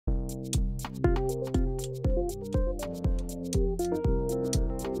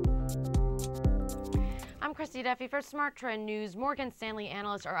I'm Christy Duffy for Smart Trend News. Morgan Stanley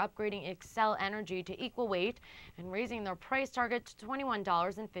analysts are upgrading Xcel Energy to equal weight and raising their price target to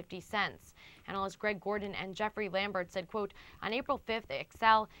 $21.50. Analysts Greg Gordon and Jeffrey Lambert said, quote, on April 5th,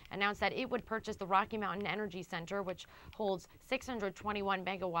 Xcel announced that it would purchase the Rocky Mountain Energy Center, which holds 621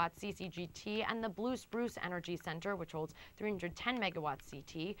 megawatts CCGT, and the Blue Spruce Energy Center, which holds 310 megawatts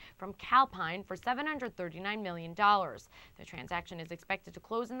CT, from Calpine for $739 million. The transaction is expected to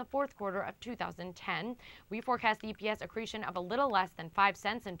close in the fourth quarter of 2010. We forecast EPS accretion of a little less than 5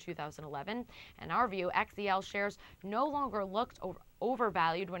 cents in 2011. In our view, Xcel shares no longer looked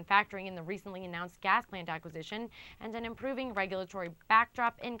overvalued when factoring in the recently announced gas plant acquisition and an improving regulatory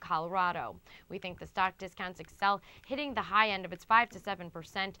backdrop in Colorado. We think the stock discounts Xcel hitting the high end of its 5 to 7%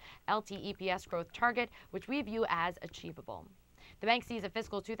 LT EPS growth target, which we view as achievable. The bank sees a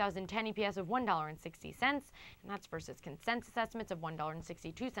fiscal 2010 EPS of $1.60, and that's versus consensus estimates of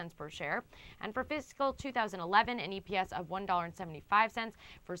 $1.62 per share. And for fiscal 2011, an EPS of $1.75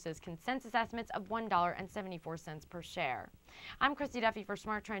 versus consensus estimates of $1.74 per share. I'm Christy Duffy for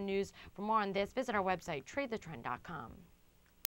Smart Trend News. For more on this, visit our website, tradethetrend.com.